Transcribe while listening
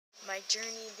my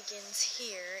journey begins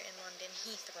here in London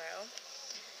Heathrow,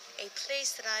 a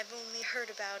place that I've only heard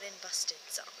about in busted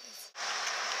songs.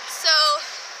 So,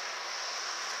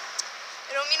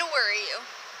 I don't mean to worry you,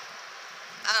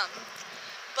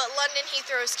 but London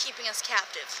Heathrow is keeping us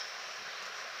captive.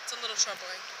 It's a little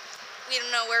troubling. We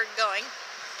don't know where we're going.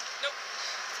 Nope.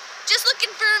 Just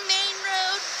looking for a main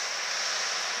road.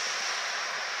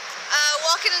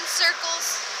 Walking in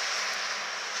circles.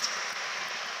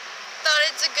 Thought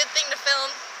it's a good thing to film.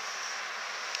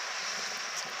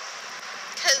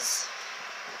 Because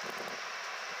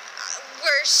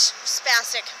we're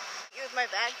spastic. Here's my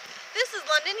bag. This is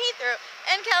London Heathrow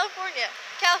and California.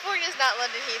 California's not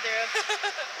London Heathrow.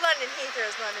 London Heathrow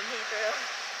is London Heathrow.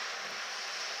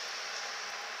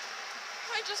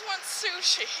 I just want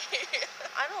sushi.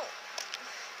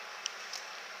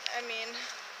 I mean...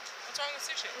 What's wrong with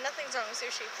sushi? Nothing's wrong with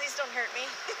sushi. Please don't hurt me.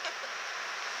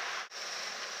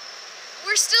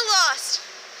 We're still lost.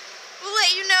 We'll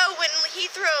let you know when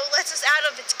Heathrow lets us out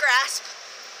of its grasp.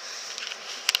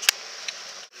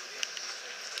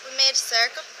 We made a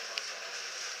circle.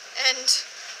 And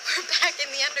we're back in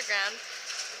the underground.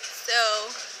 So,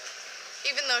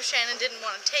 even though Shannon didn't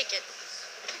want to take it,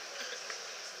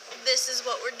 this is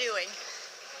what we're doing.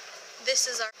 This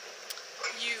is our...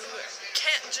 You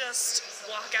can't just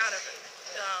walk out of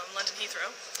London Heathrow.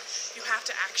 You have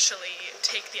to actually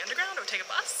take the underground or take a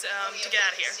bus to get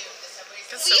out of here.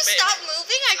 Will you stop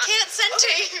moving? I can't send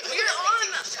to you. We're on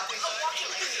a walking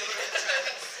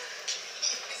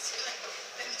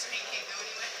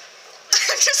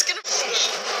I'm just gonna...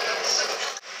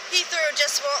 Heathrow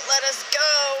just won't let us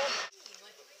go.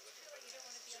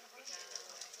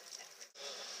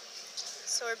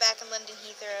 So we're back in London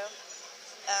Heathrow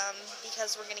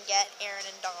because we're gonna get Aaron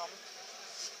and Dom.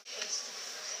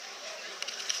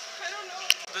 I don't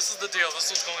know. This is the deal.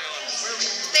 This is what's going on.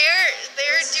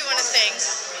 They're doing a thing,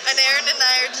 and Aaron and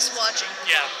I are just watching.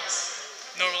 Yeah.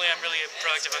 Normally I'm really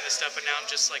proactive on this stuff, but now I'm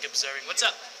just like observing. What's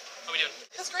up? How are we doing?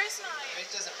 Because Grace and I... Grace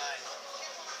doesn't mind.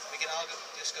 We can all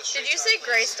just go straight. Did you say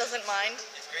Grace doesn't mind?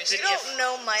 You don't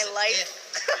know my life.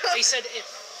 They said if.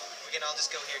 We can all just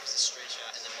go here because it's a straight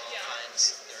shot, and then we'll all find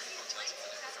their hotels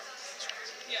together.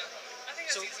 Yeah. I think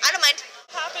that's easy. I don't mind.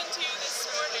 What happened to you this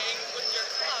morning with your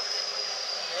clock?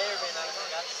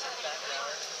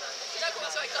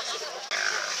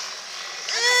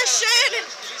 Shannon!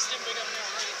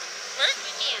 What?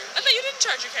 I thought you didn't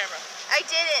charge your camera. I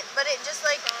didn't, but it just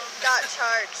like got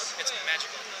charged. It's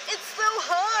magical. It's so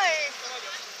high!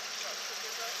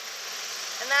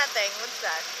 And that thing, what's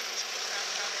that?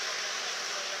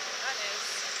 That is...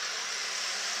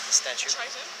 Statue.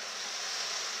 Triton.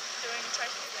 Doing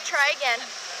Triton. Try again.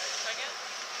 Try again.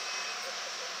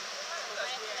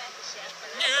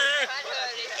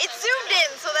 It's zoomed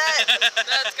in, so that...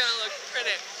 That's gonna look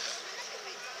pretty.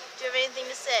 Do you have anything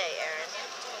to say, Aaron?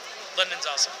 London's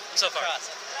awesome. So far.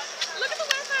 Look at the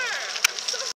weather!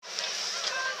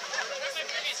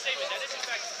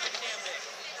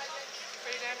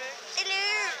 Pretty damn big. Hello,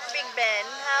 Big Ben.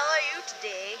 How are you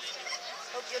today?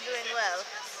 Hope you're doing well.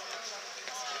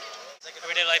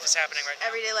 Everyday life is happening right now.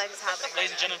 Everyday life is happening.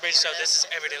 Ladies and gentlemen, brace yourself. This is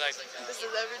everyday life. This is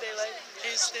everyday life.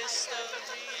 Is this the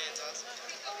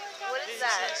What is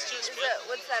that?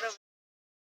 What's that over?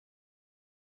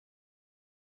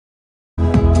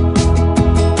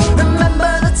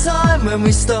 Remember the time when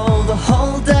we stole the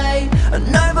whole day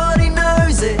and nobody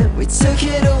knows it, we took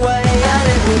it away. And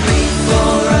it will be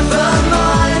forever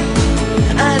mine,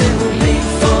 and it will be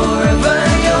forever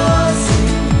yours.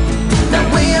 Now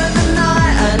we own the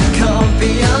night and it can't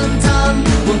be undone.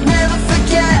 We'll never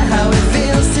forget how it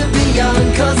feels to be young,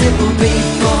 cause it will be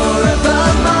forever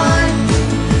mine,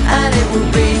 and it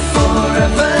will be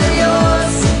forever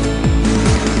yours.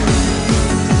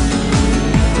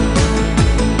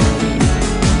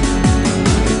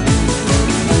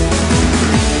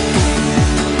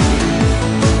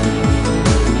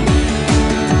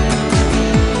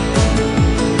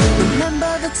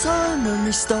 Remember the time when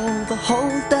we stole the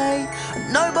whole day and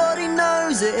nobody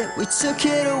knows it, we took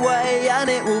it away. And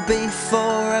it will be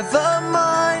forever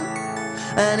mine,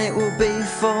 and it will be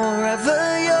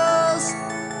forever yours.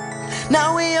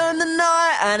 Now we own the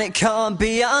night and it can't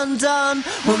be undone.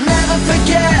 We'll never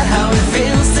forget how it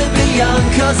feels to be young,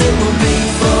 cause it will be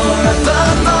forever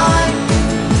mine,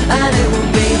 and it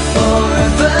will be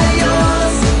forever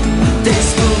yours.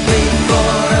 This will be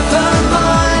forever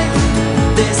mine,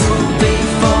 this will be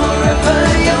forever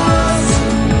yours.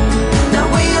 Now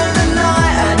we own the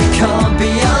night and it can't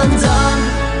be undone.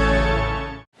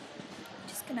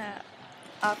 Just gonna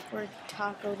awkward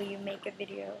talk over you make a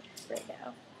video right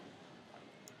now.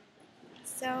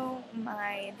 So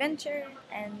my adventure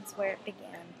ends where it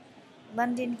began.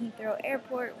 London Heathrow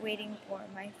Airport, waiting for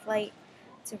my flight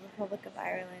to Republic of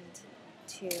Ireland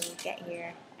to get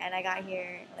here. And I got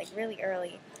here like really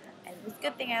early. And it was a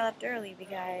good thing I left early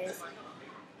because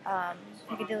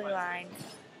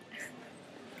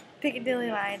Piccadilly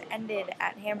Line ended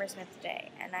at Hammersmith today,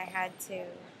 and I had to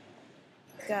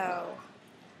go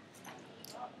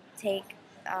take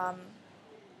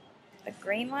the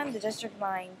green one, the district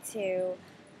line, to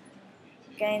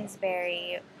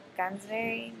Gainsbury,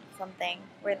 something,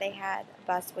 where they had a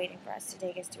bus waiting for us to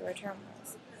take us to our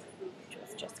terminals, which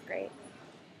was just great.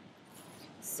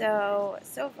 So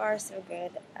far so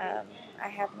good. I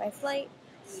have my flight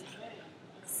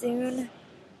soon,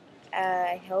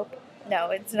 I hope.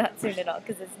 No, it's not soon at all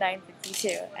because it's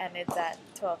 9:52 and it's at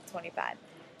 12:25.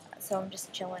 So I'm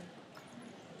just chilling.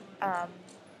 But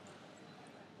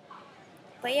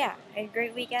yeah, I had a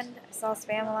great weekend. I saw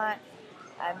Spam a lot.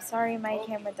 I'm sorry my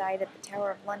camera died at the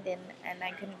Tower of London and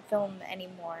I couldn't film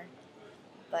anymore.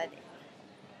 But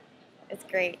it's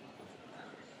great.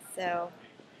 So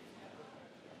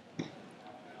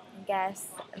I guess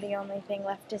the only thing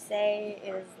left to say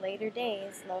is later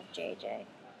days. Love, JJ.